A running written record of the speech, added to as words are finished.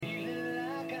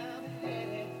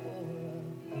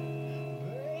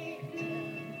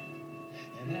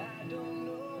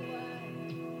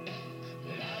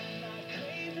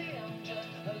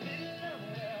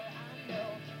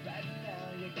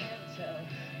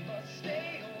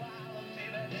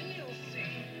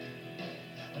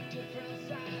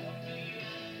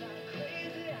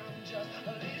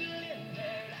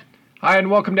Hi,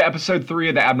 and welcome to episode 3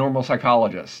 of The Abnormal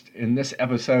Psychologist. In this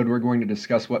episode, we're going to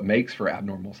discuss what makes for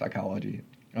abnormal psychology.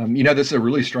 This is a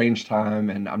really strange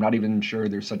time, and I'm not even sure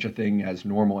there's such a thing as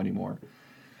normal anymore.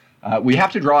 We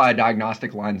have to draw a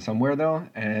diagnostic line somewhere, though,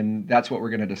 and that's what we're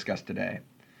going to discuss today.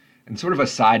 And sort of a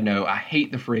side note, I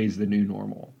hate the phrase the new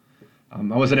normal. I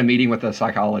was in a meeting with a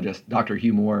psychologist, Dr.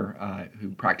 Hugh Moore,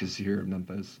 who practices here in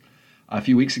Memphis, a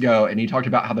few weeks ago, and he talked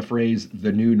about how the phrase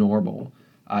the new normal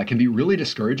can be really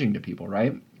discouraging to people,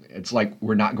 right? It's like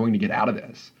we're not going to get out of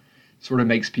this. It sort of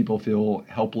makes people feel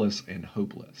helpless and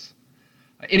hopeless.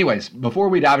 Anyways, before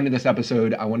we dive into this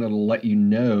episode, I wanted to let you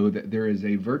know that there is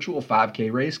a virtual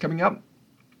 5K race coming up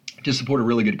to support a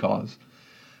really good cause.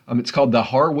 It's called the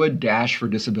Harwood Dash for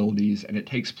Disabilities, and it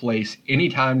takes place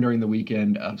anytime during the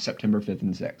weekend of September 5th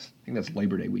and 6th. I think that's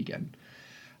Labor Day weekend.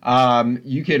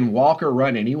 You can walk or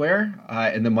run anywhere,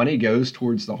 and the money goes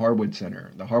towards the Harwood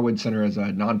Center. The Harwood Center is a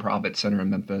nonprofit center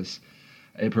in Memphis.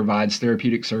 It provides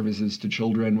therapeutic services to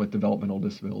children with developmental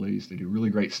disabilities. They do really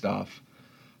great stuff.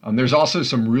 There's also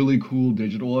some really cool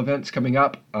digital events coming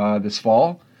up this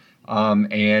fall,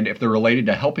 and if they're related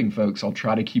to helping folks, I'll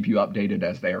try to keep you updated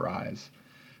as they arise.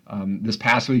 This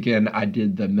past weekend, I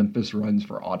did the Memphis Runs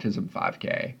for Autism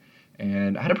 5K.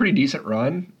 And I had a pretty decent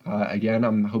run. Again,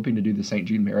 I'm hoping to do the St.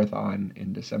 Jude Marathon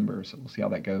in December, so we'll see how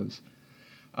that goes.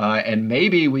 And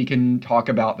maybe we can talk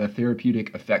about the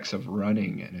therapeutic effects of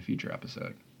running in a future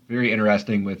episode. Very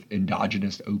interesting with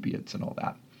endogenous opiates and all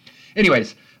that.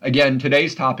 Anyways, again,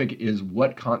 today's topic is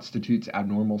what constitutes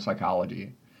abnormal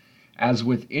psychology. As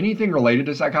with anything related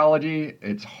to psychology,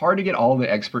 it's hard to get all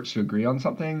the experts to agree on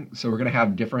something, so we're going to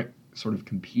have different sort of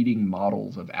competing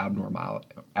models of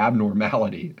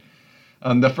abnormality.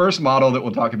 The first model that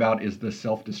we'll talk about is the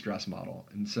self-distress model.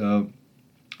 And so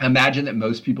imagine that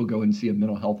most people go and see a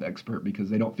mental health expert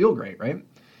because they don't feel great, right?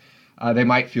 They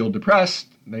might feel depressed,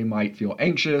 they might feel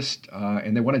anxious,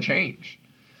 and they want to change.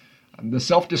 The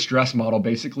self-distress model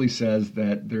basically says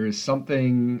that there is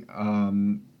something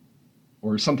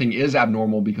or something is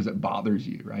abnormal because it bothers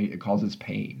you, right? It causes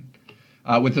pain.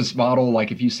 With this model,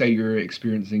 like if you say you're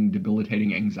experiencing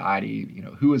debilitating anxiety,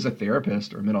 who is a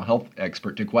therapist or mental health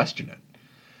expert to question it?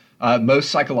 Most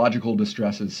psychological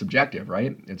distress is subjective,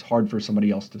 right? It's hard for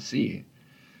somebody else to see.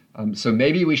 So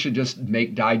maybe we should just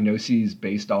make diagnoses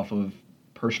based off of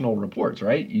personal reports,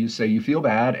 right? You say you feel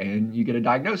bad and you get a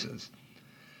diagnosis.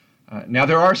 Now,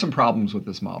 there are some problems with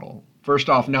this model. First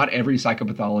off, not every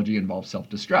psychopathology involves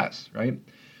self-distress, right?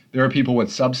 There are people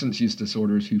with substance use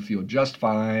disorders who feel just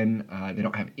fine. They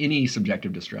don't have any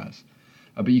subjective distress.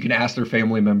 But you can ask their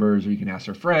family members or you can ask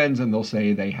their friends and they'll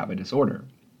say they have a disorder.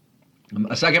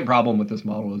 A second problem with this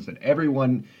model is that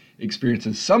everyone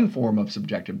experiences some form of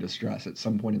subjective distress at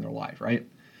some point in their life, right?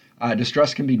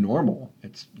 Distress can be normal.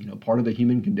 It's part of the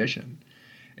human condition.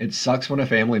 It sucks when a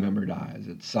family member dies.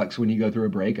 It sucks when you go through a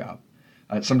breakup.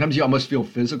 Sometimes you almost feel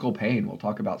physical pain. We'll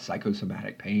talk about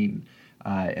psychosomatic pain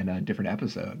in a different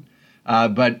episode.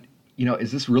 But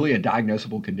is this really a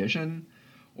diagnosable condition?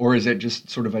 Or is it just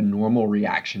sort of a normal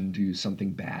reaction to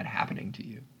something bad happening to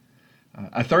you?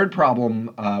 A third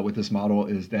problem with this model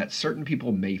is that certain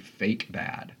people may fake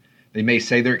bad. They may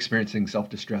say they're experiencing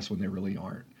self-distress when they really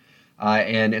aren't.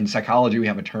 And in psychology, we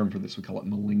have a term for this. We call it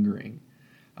malingering.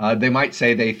 They might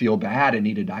say they feel bad and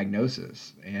need a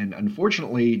diagnosis. And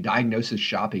unfortunately, diagnosis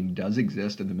shopping does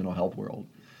exist in the mental health world.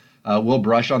 We'll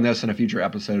brush on this in a future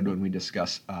episode when we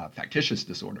discuss factitious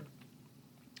disorder.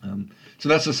 So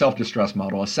that's the self-distress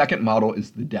model. A second model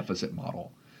is the deficit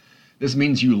model. This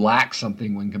means you lack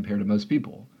something when compared to most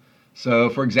people. So,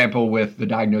 for example, with the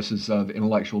diagnosis of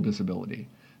intellectual disability,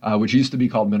 which used to be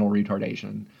called mental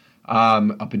retardation,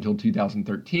 up until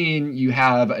 2013, you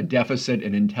have a deficit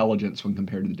in intelligence when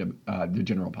compared to the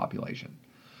general population.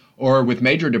 Or with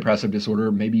major depressive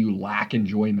disorder, maybe you lack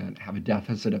enjoyment, have a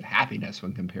deficit of happiness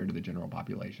when compared to the general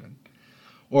population.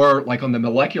 Or like on the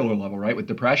molecular level, right, with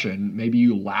depression, maybe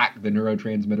you lack the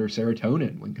neurotransmitter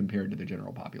serotonin when compared to the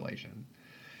general population.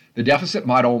 The deficit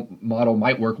model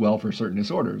might work well for certain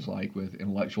disorders, like with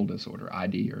intellectual disorder,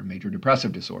 ID, or major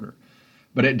depressive disorder.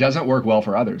 But it doesn't work well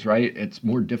for others, right? It's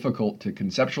more difficult to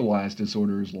conceptualize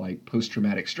disorders like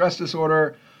post-traumatic stress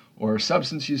disorder or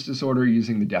substance use disorder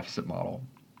using the deficit model.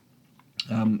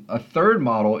 A third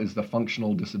model is the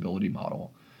functional disability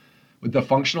model. With the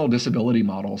functional disability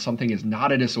model, something is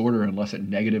not a disorder unless it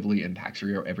negatively impacts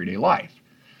your everyday life.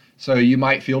 So you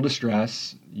might feel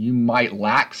distress, you might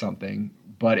lack something,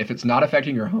 but if it's not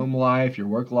affecting your home life, your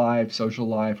work life, social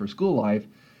life, or school life,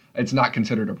 it's not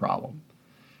considered a problem.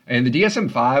 And the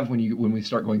DSM-5, when we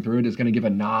start going through it, is going to give a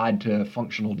nod to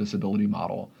functional disability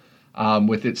model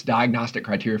with its diagnostic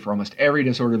criteria for almost every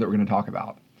disorder that we're going to talk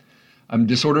about.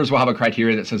 Disorders will have a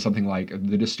criteria that says something like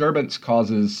the disturbance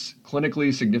causes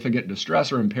clinically significant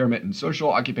distress or impairment in social,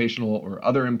 occupational, or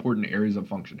other important areas of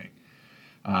functioning.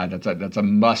 That's a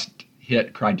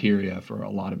must-hit criteria for a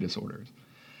lot of disorders.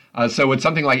 So with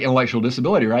something like intellectual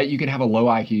disability, right, you can have a low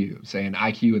IQ, say an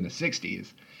IQ in the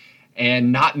 60s,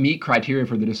 and not meet criteria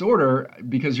for the disorder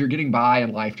because you're getting by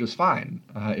in life just fine.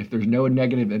 If there's no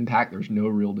negative impact, there's no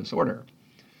real disorder.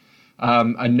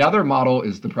 Another model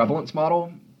is the prevalence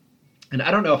model. And I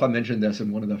don't know if I mentioned this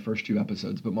in one of the first 2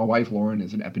 episodes, but my wife, Lauren,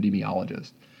 is an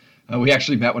epidemiologist. We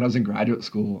actually met when I was in graduate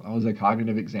school. I was a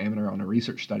cognitive examiner on a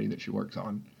research study that she works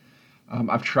on.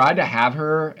 I've tried to have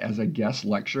her as a guest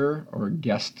lecturer or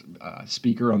guest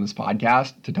speaker on this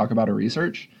podcast to talk about her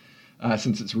research,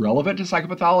 since it's relevant to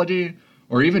psychopathology,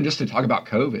 or even just to talk about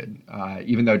COVID,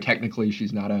 even though technically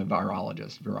she's not a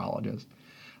virologist.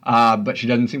 But she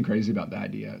doesn't seem crazy about the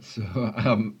idea. So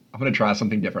I'm going to try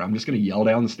something different. I'm just going to yell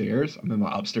down the stairs. I'm in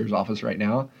my upstairs office right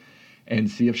now and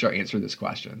see if she'll answer this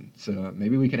question. So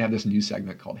maybe we could have this new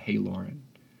segment called Hey, Lauren.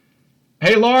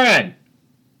 Hey, Lauren!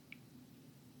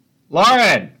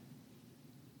 Lauren!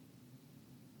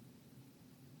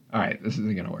 All right, this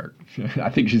isn't going to work. I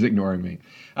think she's ignoring me.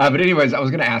 But anyways, I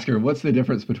was going to ask her, what's the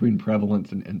difference between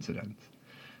prevalence and incidence?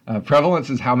 Prevalence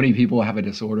is how many people have a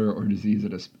disorder or disease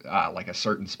at a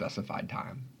certain specified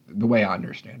time, the way I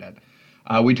understand it.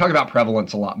 We talk about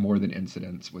prevalence a lot more than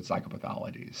incidence with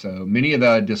psychopathology. So many of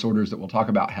the disorders that we'll talk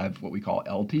about have what we call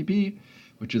LTP,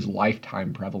 which is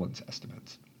lifetime prevalence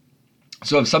estimates.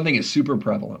 So if something is super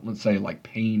prevalent, let's say like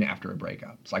pain after a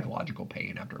breakup, psychological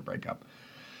pain after a breakup,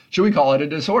 should we call it a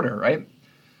disorder, right?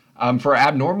 For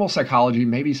abnormal psychology,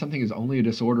 maybe something is only a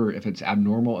disorder if it's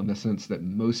abnormal in the sense that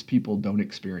most people don't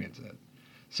experience it.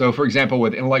 So for example,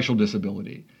 with intellectual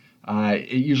disability,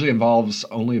 it usually involves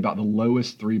only about the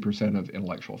lowest 3% of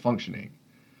intellectual functioning.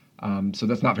 So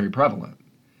that's not very prevalent.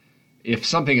 If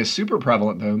something is super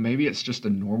prevalent, though, maybe it's just a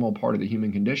normal part of the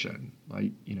human condition.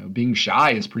 Like, being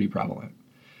shy is pretty prevalent.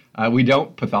 We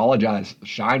don't pathologize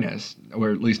shyness, or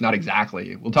at least not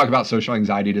exactly. We'll talk about social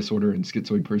anxiety disorder and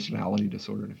schizoid personality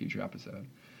disorder in a future episode.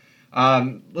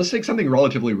 Let's take something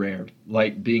relatively rare,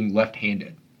 like being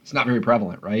left-handed. It's not very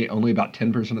prevalent, right? Only about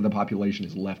 10% of the population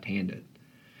is left-handed.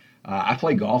 I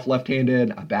play golf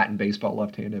left-handed, I bat in baseball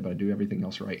left-handed, but I do everything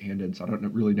else right-handed, so I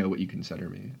don't really know what you consider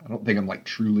me. I don't think I'm like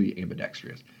truly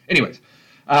ambidextrous. Anyways,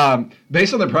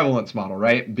 based on the prevalence model,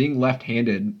 right, being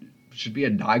left-handed should be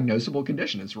a diagnosable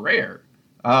condition. It's rare.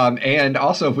 And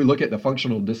also, if we look at the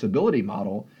functional disability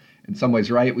model, in some ways,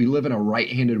 right, we live in a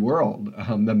right-handed world.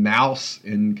 The mouse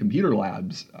in computer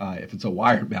labs, if it's a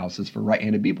wired mouse, is for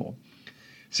right-handed people.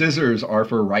 Scissors are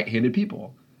for right-handed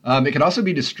people. It can also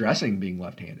be distressing being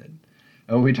left-handed.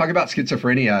 When we talk about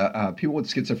schizophrenia, people with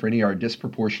schizophrenia are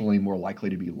disproportionately more likely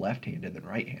to be left-handed than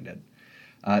right-handed.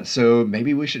 So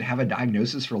maybe we should have a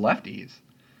diagnosis for lefties.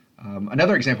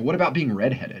 Another example, what about being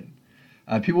redheaded?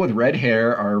 People with red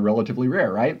hair are relatively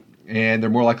rare, right? And they're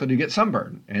more likely to get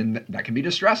sunburn, and that can be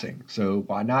distressing. So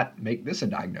why not make this a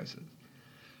diagnosis?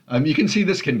 You can see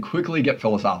this can quickly get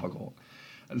philosophical.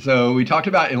 So we talked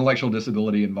about intellectual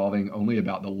disability involving only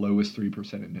about the lowest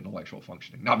 3% in intellectual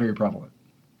functioning, not very prevalent.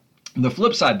 On the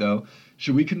flip side, though,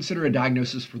 should we consider a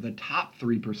diagnosis for the top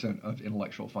 3% of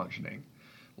intellectual functioning,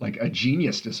 like a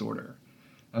genius disorder?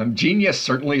 Genius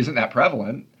certainly isn't that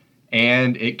prevalent,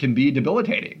 and it can be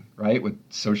debilitating, right, with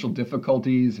social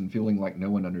difficulties and feeling like no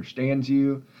one understands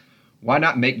you. Why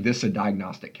not make this a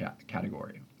diagnostic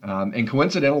category? And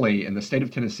coincidentally, in the state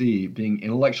of Tennessee, being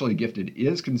intellectually gifted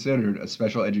is considered a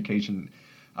special education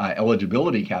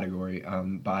eligibility category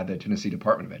by the Tennessee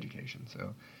Department of Education.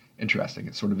 So interesting.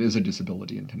 It sort of is a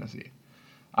disability in Tennessee,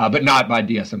 but not by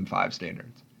DSM-5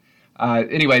 standards.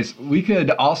 Anyways, we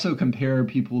could also compare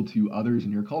people to others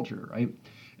in your culture, right?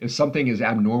 If something is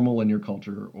abnormal in your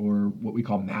culture or what we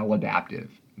call maladaptive,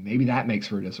 maybe that makes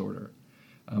for a disorder.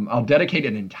 I'll dedicate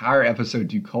an entire episode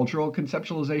to cultural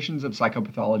conceptualizations of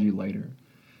psychopathology later.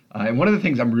 And one of the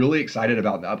things I'm really excited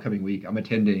about in the upcoming week, I'm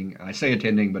attending, I say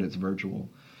attending, but it's virtual,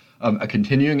 a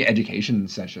continuing education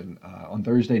session on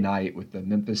Thursday night with the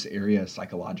Memphis Area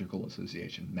Psychological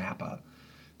Association, MAPA,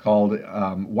 called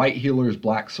White Healers,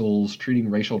 Black Souls, Treating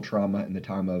Racial Trauma in the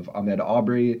Time of Ahmaud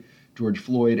Arbery, George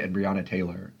Floyd, and Breonna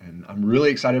Taylor. And I'm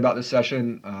really excited about this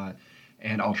session,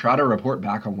 and I'll try to report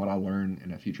back on what I learn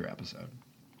in a future episode.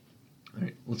 All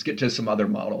right, let's get to some other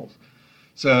models.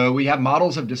 So we have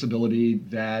models of disability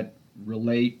that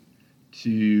relate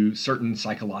to certain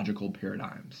psychological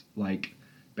paradigms, like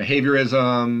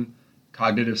behaviorism,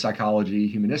 cognitive psychology,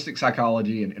 humanistic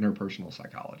psychology, and interpersonal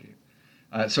psychology.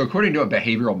 So according to a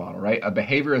behavioral model, right, a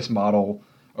behaviorist model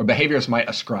or behaviorists might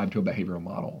ascribe to a behavioral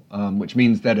model, which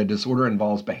means that a disorder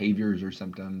involves behaviors or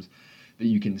symptoms that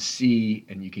you can see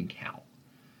and you can count.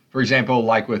 For example,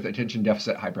 like with attention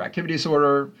deficit hyperactivity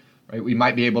disorder, right, we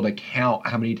might be able to count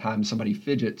how many times somebody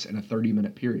fidgets in a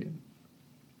 30-minute period.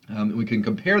 We can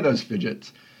compare those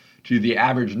fidgets to the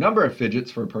average number of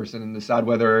fidgets for a person and decide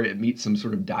whether it meets some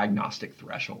sort of diagnostic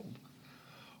threshold.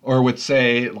 Or with,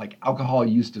 say, like alcohol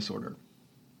use disorder,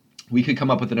 we could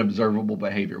come up with an observable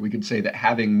behavior. We could say that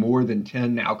having more than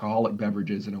 10 alcoholic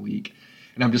beverages in a week,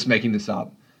 and I'm just making this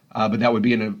up, but that would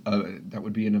be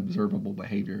an observable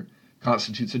behavior,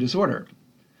 constitutes a disorder.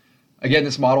 Again,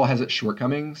 this model has its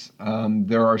shortcomings.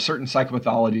 There are certain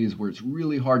psychopathologies where it's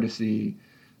really hard to see,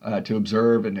 to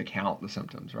observe and to count the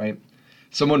symptoms, right?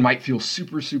 Someone might feel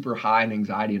super, super high in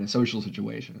anxiety in a social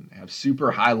situation, have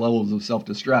super high levels of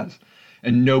self-distress,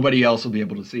 and nobody else will be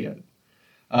able to see it.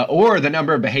 Or the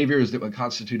number of behaviors that would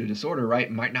constitute a disorder,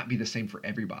 right, might not be the same for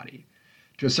everybody.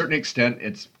 To a certain extent,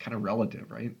 it's kind of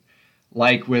relative, right?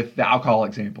 Like with the alcohol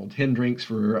example, 10 drinks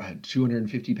for a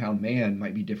 250-pound man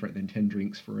might be different than 10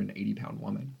 drinks for an 80-pound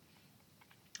woman.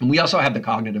 And we also have the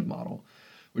cognitive model,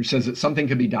 which says that something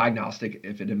can be diagnostic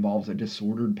if it involves a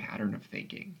disordered pattern of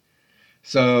thinking.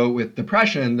 So with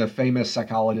depression, the famous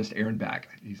psychologist Aaron Beck,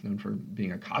 he's known for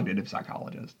being a cognitive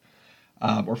psychologist,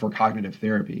 or for cognitive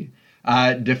therapy,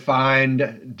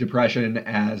 defined depression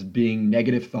as being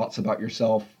negative thoughts about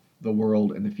yourself, the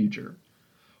world, and the future.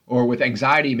 Or with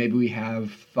anxiety, maybe we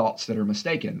have thoughts that are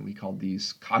mistaken. We call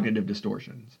these cognitive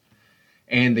distortions.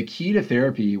 And the key to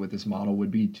therapy with this model would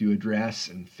be to address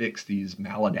and fix these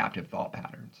maladaptive thought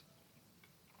patterns.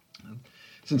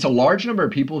 Since a large number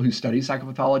of people who study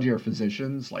psychopathology are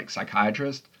physicians, like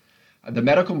psychiatrists, the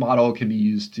medical model can be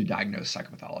used to diagnose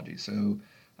psychopathology. So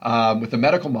with the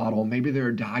medical model, maybe there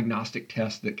are diagnostic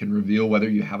tests that can reveal whether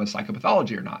you have a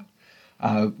psychopathology or not.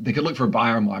 They could look for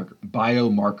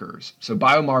biomarkers. So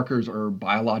biomarkers are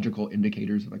biological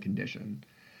indicators of a condition.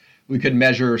 We could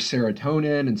measure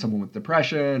serotonin in someone with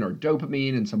depression, or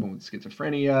dopamine in someone with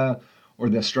schizophrenia, or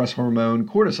the stress hormone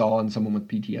cortisol in someone with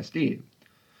PTSD.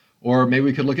 Or maybe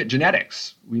we could look at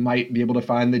genetics. We might be able to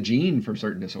find the gene for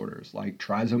certain disorders, like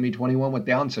trisomy 21 with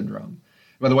Down syndrome.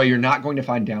 By the way, you're not going to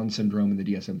find Down syndrome in the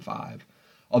DSM-5,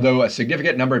 although a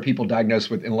significant number of people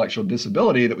diagnosed with intellectual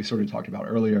disability that we sort of talked about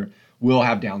earlier will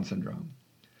have Down syndrome.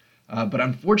 But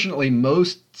unfortunately,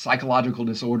 most psychological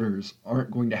disorders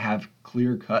aren't going to have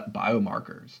clear-cut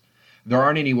biomarkers. There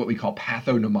aren't any what we call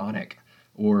pathognomonic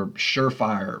or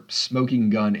surefire smoking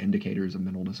gun indicators of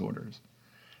mental disorders.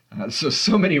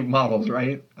 So many models,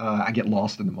 right? I get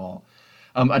lost in them all.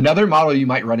 Another model you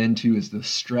might run into is the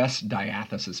stress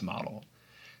diathesis model.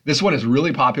 This one is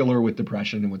really popular with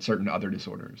depression and with certain other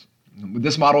disorders. With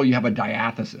this model, you have a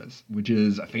diathesis, which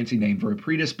is a fancy name for a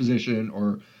predisposition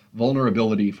or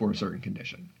vulnerability for a certain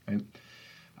condition.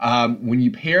 Right? When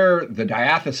you pair the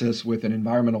diathesis with an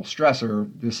environmental stressor,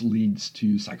 this leads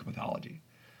to psychopathology.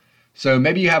 So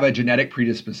maybe you have a genetic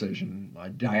predisposition, a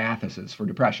diathesis for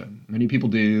depression. Many people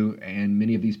do, and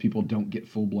many of these people don't get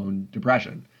full-blown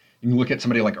depression. You can look at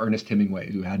somebody like Ernest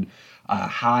Hemingway, who had a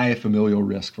high familial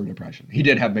risk for depression. He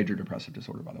did have major depressive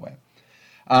disorder, by the way.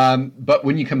 But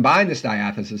when you combine this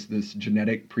diathesis, this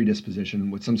genetic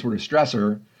predisposition, with some sort of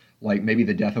stressor, like maybe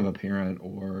the death of a parent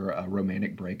or a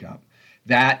romantic breakup,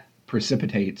 that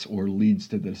precipitates or leads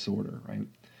to the disorder, right?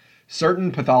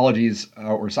 Certain pathologies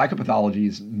or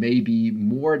psychopathologies may be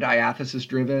more diathesis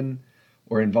driven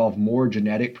or involve more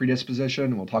genetic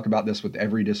predisposition. We'll talk about this with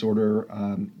every disorder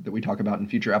that we talk about in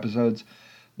future episodes.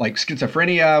 Like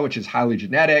schizophrenia, which is highly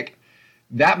genetic,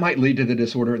 that might lead to the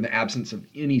disorder in the absence of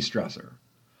any stressor.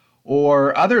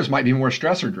 Or others might be more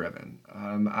stressor driven.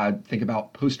 I think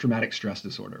about post-traumatic stress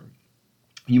disorder.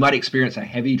 You might experience a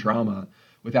heavy trauma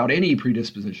without any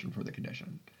predisposition for the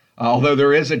condition. Although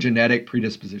there is a genetic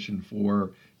predisposition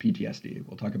for PTSD.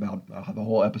 We'll talk about, I'll have a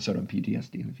whole episode on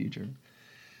PTSD in the future.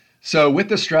 So with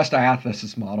the stress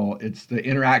diathesis model, it's the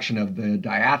interaction of the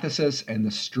diathesis and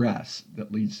the stress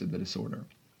that leads to the disorder.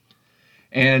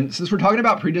 And since we're talking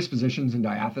about predispositions and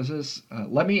diathesis,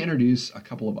 let me introduce a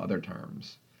couple of other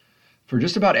terms. For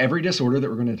just about every disorder that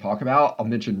we're going to talk about, I'll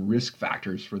mention risk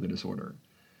factors for the disorder.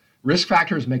 Risk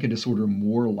factors make a disorder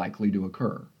more likely to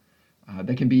occur.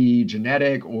 They can be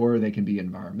genetic or they can be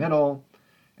environmental.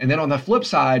 And then on the flip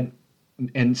side,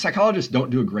 and psychologists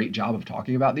don't do a great job of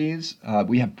talking about these,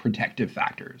 we have protective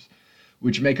factors,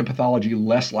 which make a pathology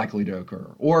less likely to occur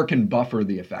or can buffer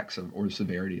the effects of or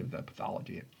severity of the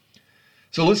pathology.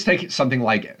 So let's take something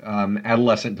like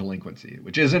adolescent delinquency,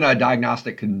 which isn't a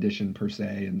diagnostic condition per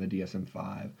se in the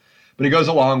DSM-5, But it goes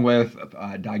along with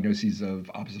diagnoses of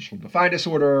oppositional defiant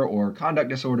disorder or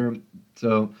conduct disorder.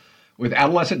 So with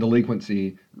adolescent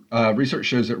delinquency, research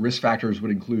shows that risk factors would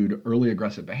include early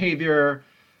aggressive behavior,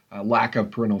 lack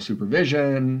of parental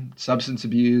supervision, substance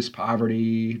abuse,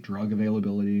 poverty, drug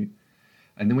availability.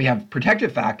 And then we have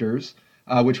protective factors,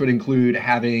 which would include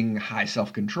having high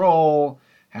self-control,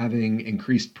 having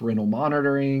increased parental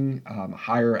monitoring,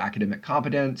 higher academic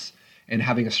competence, and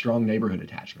having a strong neighborhood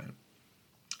attachment.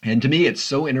 And to me, it's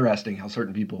so interesting how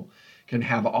certain people can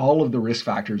have all of the risk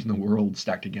factors in the world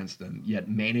stacked against them, yet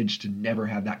manage to never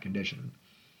have that condition.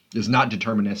 It's not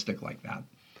deterministic like that.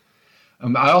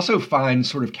 I also find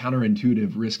sort of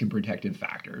counterintuitive risk and protective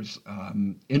factors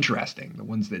interesting, the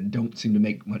ones that don't seem to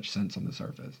make much sense on the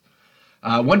surface.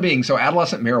 One being, so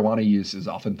adolescent marijuana use is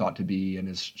often thought to be, and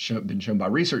has been shown by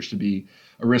research to be,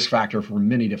 a risk factor for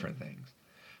many different things.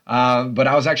 But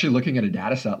I was actually looking at a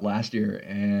data set last year,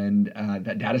 and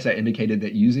that data set indicated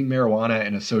that using marijuana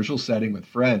in a social setting with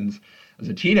friends as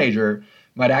a teenager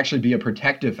might actually be a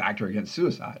protective factor against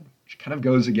suicide, which kind of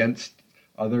goes against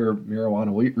other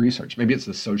marijuana research. Maybe it's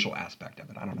the social aspect of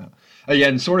it. I don't know.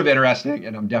 Again, sort of interesting,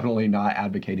 and I'm definitely not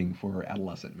advocating for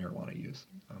adolescent marijuana use,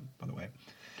 by the way.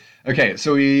 Okay,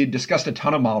 so we discussed a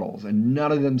ton of models, and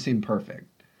none of them seem perfect.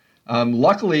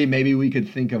 Luckily, maybe we could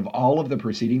think of all of the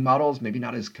preceding models, maybe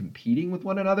not as competing with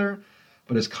one another,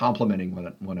 but as complementing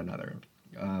one another.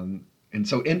 And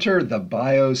so enter the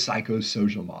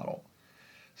biopsychosocial model.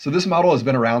 So this model has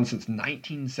been around since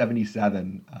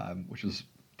 1977, which was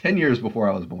 10 years before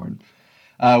I was born,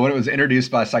 when it was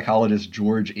introduced by psychologist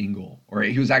George Engel, or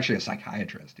he was actually a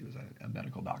psychiatrist. He was a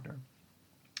medical doctor.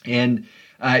 And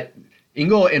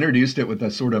Engel introduced it with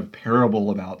a sort of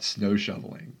parable about snow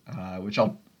shoveling, which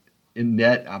I'll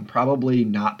admit I'm probably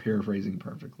not paraphrasing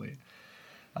perfectly.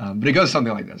 But it goes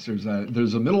something like this. There's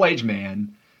a middle-aged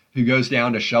man who goes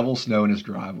down to shovel snow in his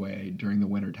driveway during the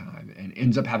wintertime and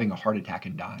ends up having a heart attack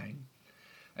and dying.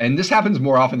 And this happens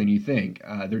more often than you think.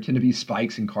 There tend to be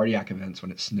spikes in cardiac events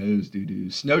when it snows due to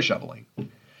snow shoveling.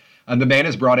 The man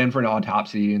is brought in for an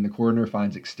autopsy, and the coroner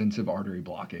finds extensive artery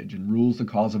blockage and rules the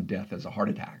cause of death as a heart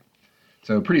attack.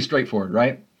 So pretty straightforward,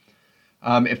 right?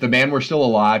 If the man were still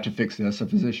alive to fix this, a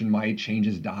physician might change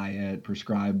his diet,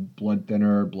 prescribe blood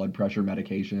thinner, blood pressure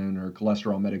medication, or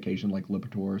cholesterol medication like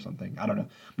Lipitor or something. I don't know.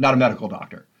 I'm not a medical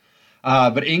doctor.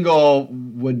 But Engel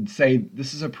would say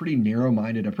this is a pretty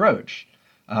narrow-minded approach.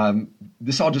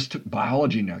 This all just took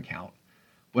biology into account.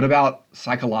 What about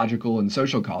psychological and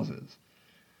social causes?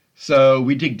 So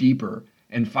we dig deeper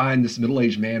and find this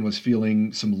middle-aged man was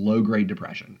feeling some low-grade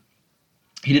depression.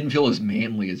 He didn't feel as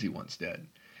manly as he once did.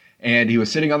 And he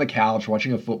was sitting on the couch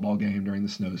watching a football game during the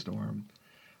snowstorm.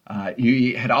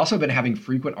 He had also been having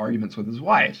frequent arguments with his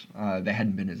wife. They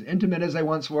hadn't been as intimate as they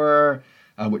once were,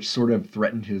 which sort of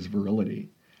threatened his virility.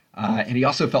 And he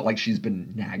also felt like she's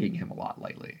been nagging him a lot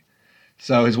lately.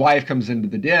 So his wife comes into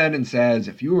the den and says,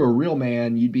 if you were a real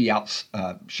man, you'd be out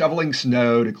shoveling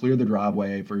snow to clear the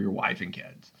driveway for your wife and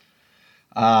kids.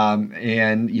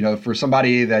 And, you know, for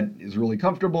somebody that is really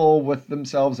comfortable with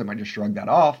themselves, they might just shrug that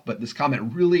off. But this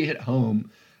comment really hit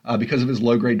home because of his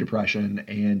low-grade depression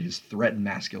and his threatened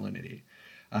masculinity.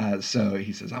 So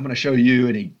he says, I'm going to show you.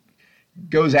 And he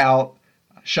goes out,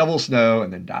 shovels snow,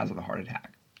 and then dies of a heart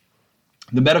attack.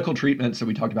 The medical treatments that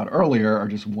we talked about earlier are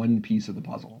just one piece of the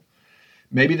puzzle.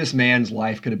 Maybe this man's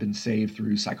life could have been saved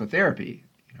through psychotherapy,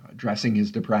 you know, addressing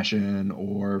his depression,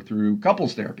 or through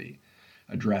couples therapy,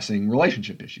 addressing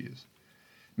relationship issues.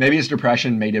 Maybe his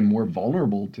depression made him more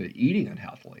vulnerable to eating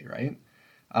unhealthily, right?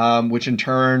 Which in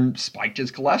turn spiked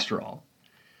his cholesterol.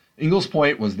 Engel's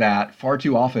point was that far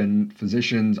too often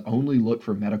physicians only look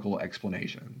for medical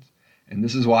explanations. And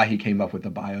this is why he came up with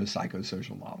the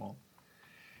biopsychosocial model.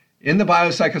 In the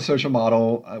biopsychosocial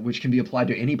model, which can be applied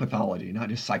to any pathology, not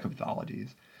just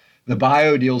psychopathologies, the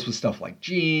bio deals with stuff like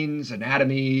genes,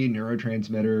 anatomy,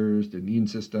 neurotransmitters, the immune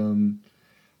system,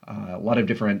 a lot of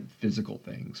different physical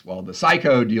things, while the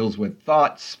psycho deals with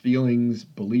thoughts, feelings,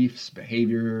 beliefs,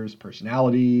 behaviors,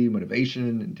 personality,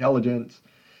 motivation, intelligence.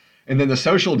 And then the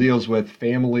social deals with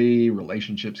family,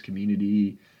 relationships,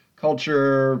 community,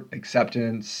 culture,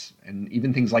 acceptance, and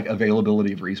even things like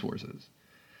availability of resources.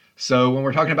 So when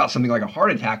we're talking about something like a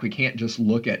heart attack, we can't just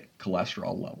look at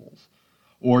cholesterol levels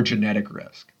or genetic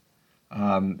risk.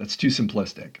 That's too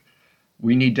simplistic.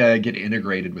 We need to get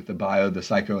integrated with the bio, the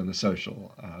psycho, and the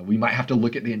social. We might have to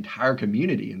look at the entire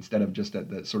community instead of just at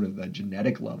the sort of the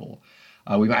genetic level.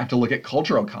 We might have to look at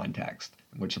cultural context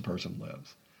in which the person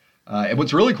lives. And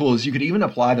what's really cool is you could even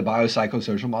apply the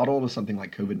biopsychosocial model to something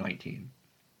like COVID-19.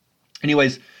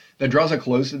 Anyways, that draws a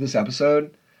close to this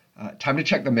episode. Time to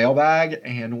check the mailbag,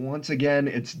 and once again,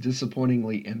 it's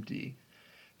disappointingly empty.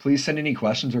 Please send any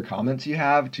questions or comments you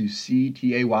have to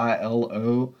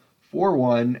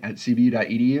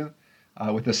ctaylo41@cbu.edu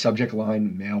with the subject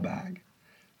line mailbag.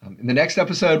 In the next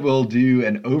episode, we'll do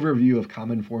an overview of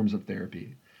common forms of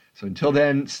therapy. So until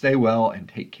then, stay well and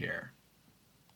take care.